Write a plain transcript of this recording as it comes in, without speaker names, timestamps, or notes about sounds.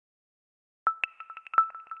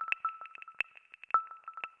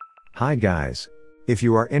Hi guys. If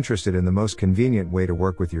you are interested in the most convenient way to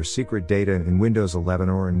work with your secret data in Windows 11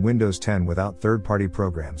 or in Windows 10 without third-party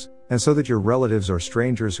programs, and so that your relatives or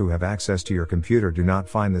strangers who have access to your computer do not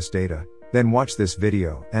find this data, then watch this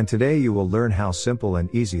video, and today you will learn how simple and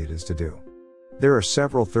easy it is to do. There are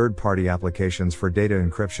several third-party applications for data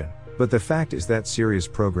encryption, but the fact is that serious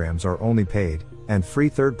programs are only paid, and free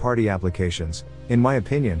third-party applications, in my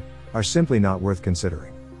opinion, are simply not worth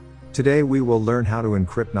considering. Today we will learn how to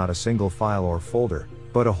encrypt not a single file or folder,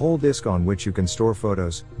 but a whole disk on which you can store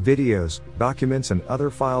photos, videos, documents and other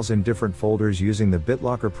files in different folders using the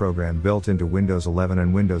Bitlocker program built into Windows 11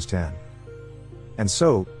 and Windows 10. And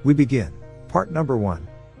so, we begin. Part number 1.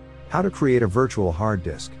 How to create a virtual hard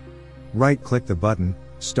disk. Right-click the button,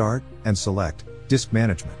 Start, and select Disk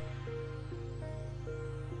Management.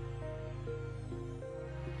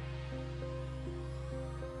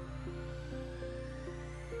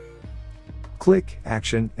 Click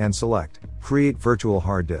Action and select Create Virtual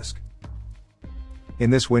Hard Disk.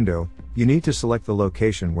 In this window, you need to select the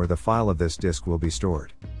location where the file of this disk will be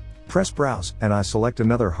stored. Press Browse, and I select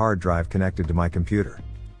another hard drive connected to my computer.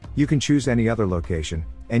 You can choose any other location,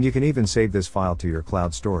 and you can even save this file to your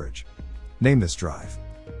cloud storage. Name this drive.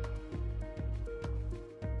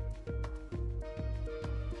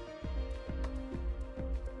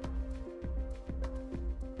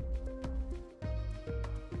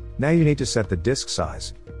 Now you need to set the disk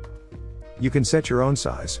size. You can set your own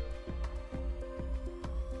size.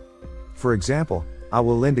 For example, I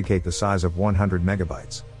will indicate the size of 100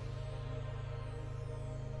 megabytes.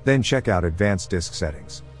 Then check out Advanced Disk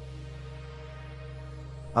Settings.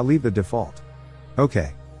 I'll leave the default.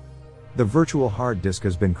 OK. The virtual hard disk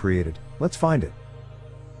has been created. Let's find it.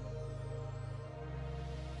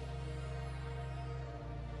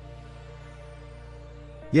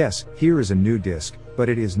 Yes, here is a new disk, but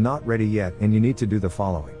it is not ready yet and you need to do the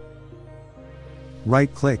following.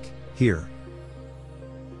 Right-click, here.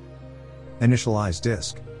 Initialize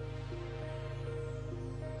disk.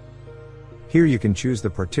 Here you can choose the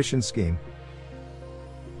partition scheme.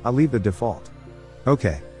 I'll leave the default.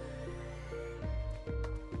 OK.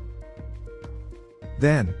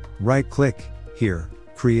 Then, right-click, here,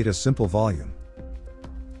 create a simple volume.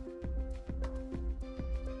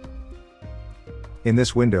 In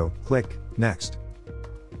this window, click Next.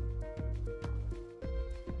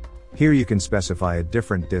 Here you can specify a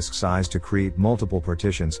different disk size to create multiple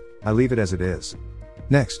partitions. I leave it as it is.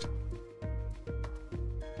 Next.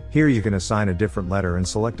 Here you can assign a different letter and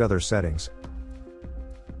select other settings.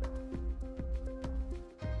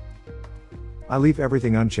 I leave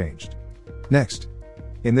everything unchanged. Next.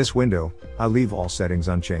 In this window, I leave all settings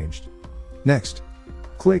unchanged. Next.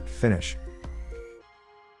 Click Finish.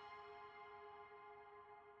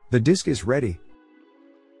 The disk is ready.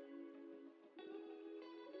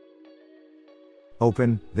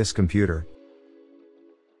 Open this computer.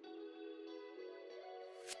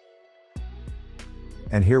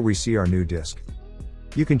 And here we see our new disk.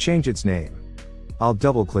 You can change its name. I'll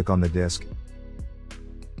double-click on the disk.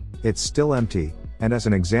 It's still empty, and as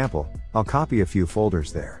an example, I'll copy a few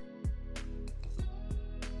folders there.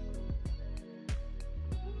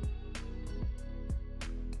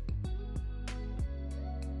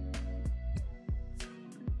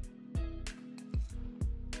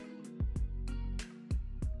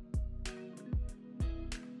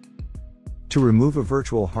 To remove a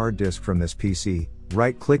virtual hard disk from this PC,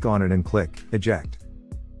 right-click on it and click Eject.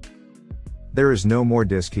 There is no more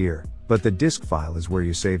disk here, but the disk file is where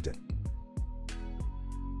you saved it.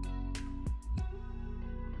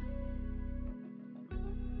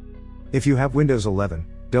 If you have Windows 11,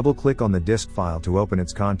 double-click on the disk file to open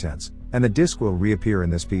its contents, and the disk will reappear in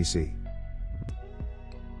this PC.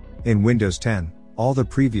 In Windows 10, all the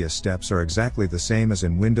previous steps are exactly the same as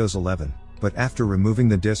in Windows 11. But after removing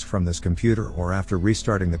the disk from this computer or after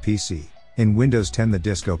restarting the PC, in Windows 10 the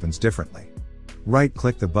disk opens differently.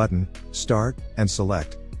 Right-click the button, Start, and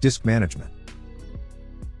select Disk Management.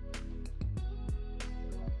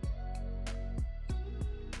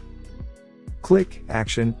 Click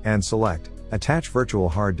Action and select Attach Virtual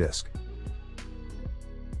Hard Disk.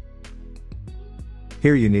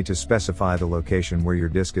 Here you need to specify the location where your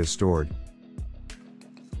disk is stored.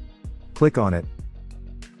 Click on it.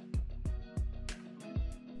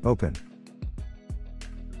 Open.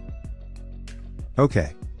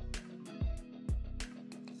 OK.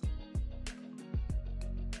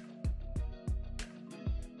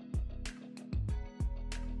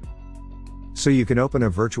 So you can open a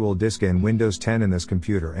virtual disk in Windows 10 in this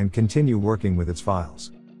computer and continue working with its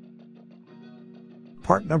files.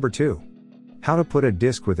 Part number 2. How to put a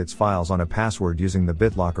disk with its files on a password using the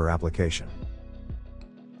Bitlocker application.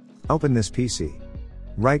 Open this PC.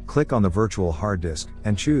 Right-click on the virtual hard disk,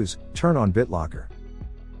 and choose Turn on BitLocker.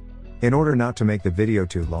 In order not to make the video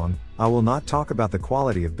too long, I will not talk about the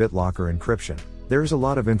quality of BitLocker encryption. There is a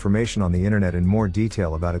lot of information on the internet in more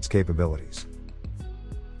detail about its capabilities.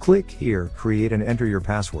 Click here, create and enter your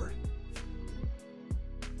password.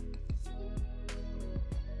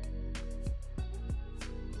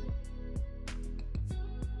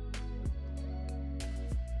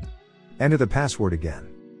 Enter the password again.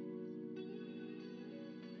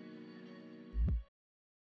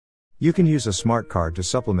 You can use a smart card to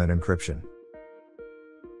supplement encryption.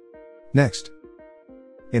 Next.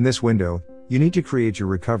 In this window, you need to create your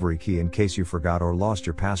recovery key in case you forgot or lost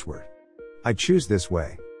your password. I choose this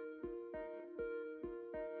way.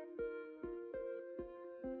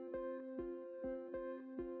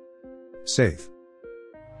 Save.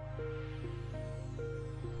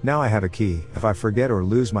 Now I have a key. If I forget or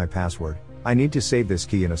lose my password, I need to save this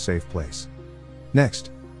key in a safe place. Next.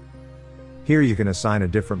 Here you can assign a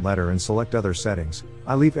different letter and select other settings.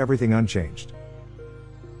 I leave everything unchanged.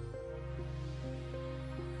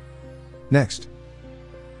 Next.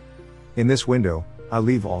 In this window, I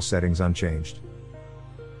leave all settings unchanged.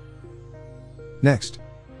 Next.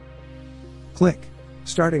 Click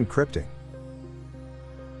Start Encrypting.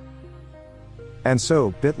 And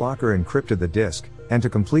so, BitLocker encrypted the disk, and to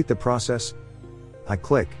complete the process, I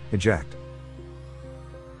click Eject.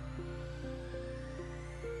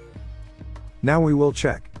 Now we will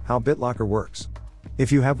check how BitLocker works.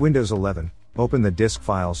 If you have Windows 11, open the disk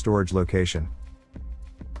file storage location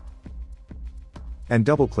and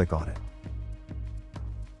double-click on it.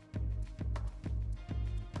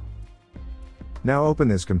 Now open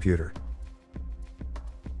this computer.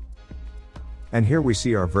 And here we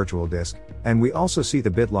see our virtual disk, and we also see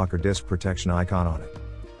the BitLocker disk protection icon on it.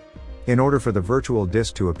 In order for the virtual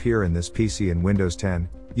disk to appear in this PC in Windows 10,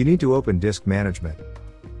 you need to open Disk Management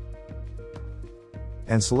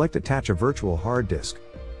and select Attach a virtual hard disk.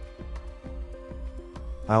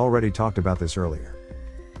 I already talked about this earlier.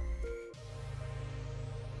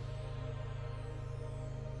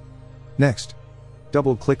 Next,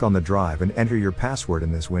 double-click on the drive and enter your password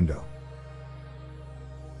in this window.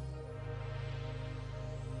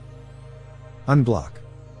 Unblock.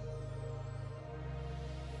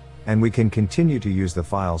 And we can continue to use the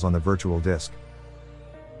files on the virtual disk.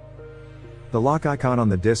 The lock icon on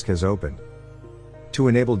the disk has opened. To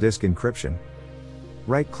enable disk encryption,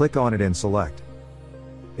 right-click on it and select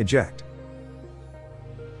Eject.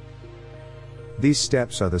 These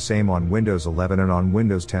steps are the same on Windows 11 and on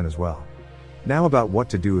Windows 10 as well. Now about what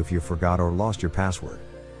to do if you forgot or lost your password.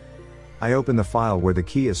 I open the file where the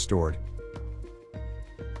key is stored.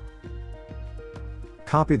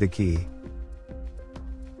 Copy the key.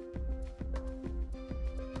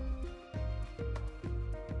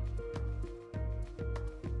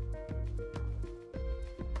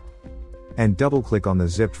 And double-click on the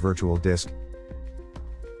zipped virtual disk.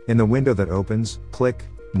 In the window that opens, click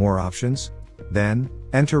More Options, then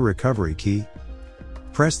enter Recovery Key.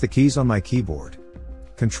 Press the keys on my keyboard.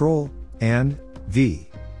 Ctrl and V.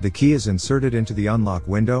 The key is inserted into the unlock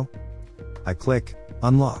window. I click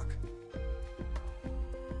Unlock.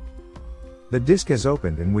 The disk has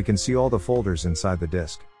opened and we can see all the folders inside the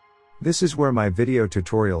disk. This is where my video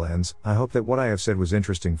tutorial ends. I hope that what I have said was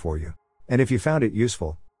interesting for you. And if you found it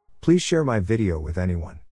useful, please share my video with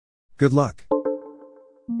anyone. Good luck!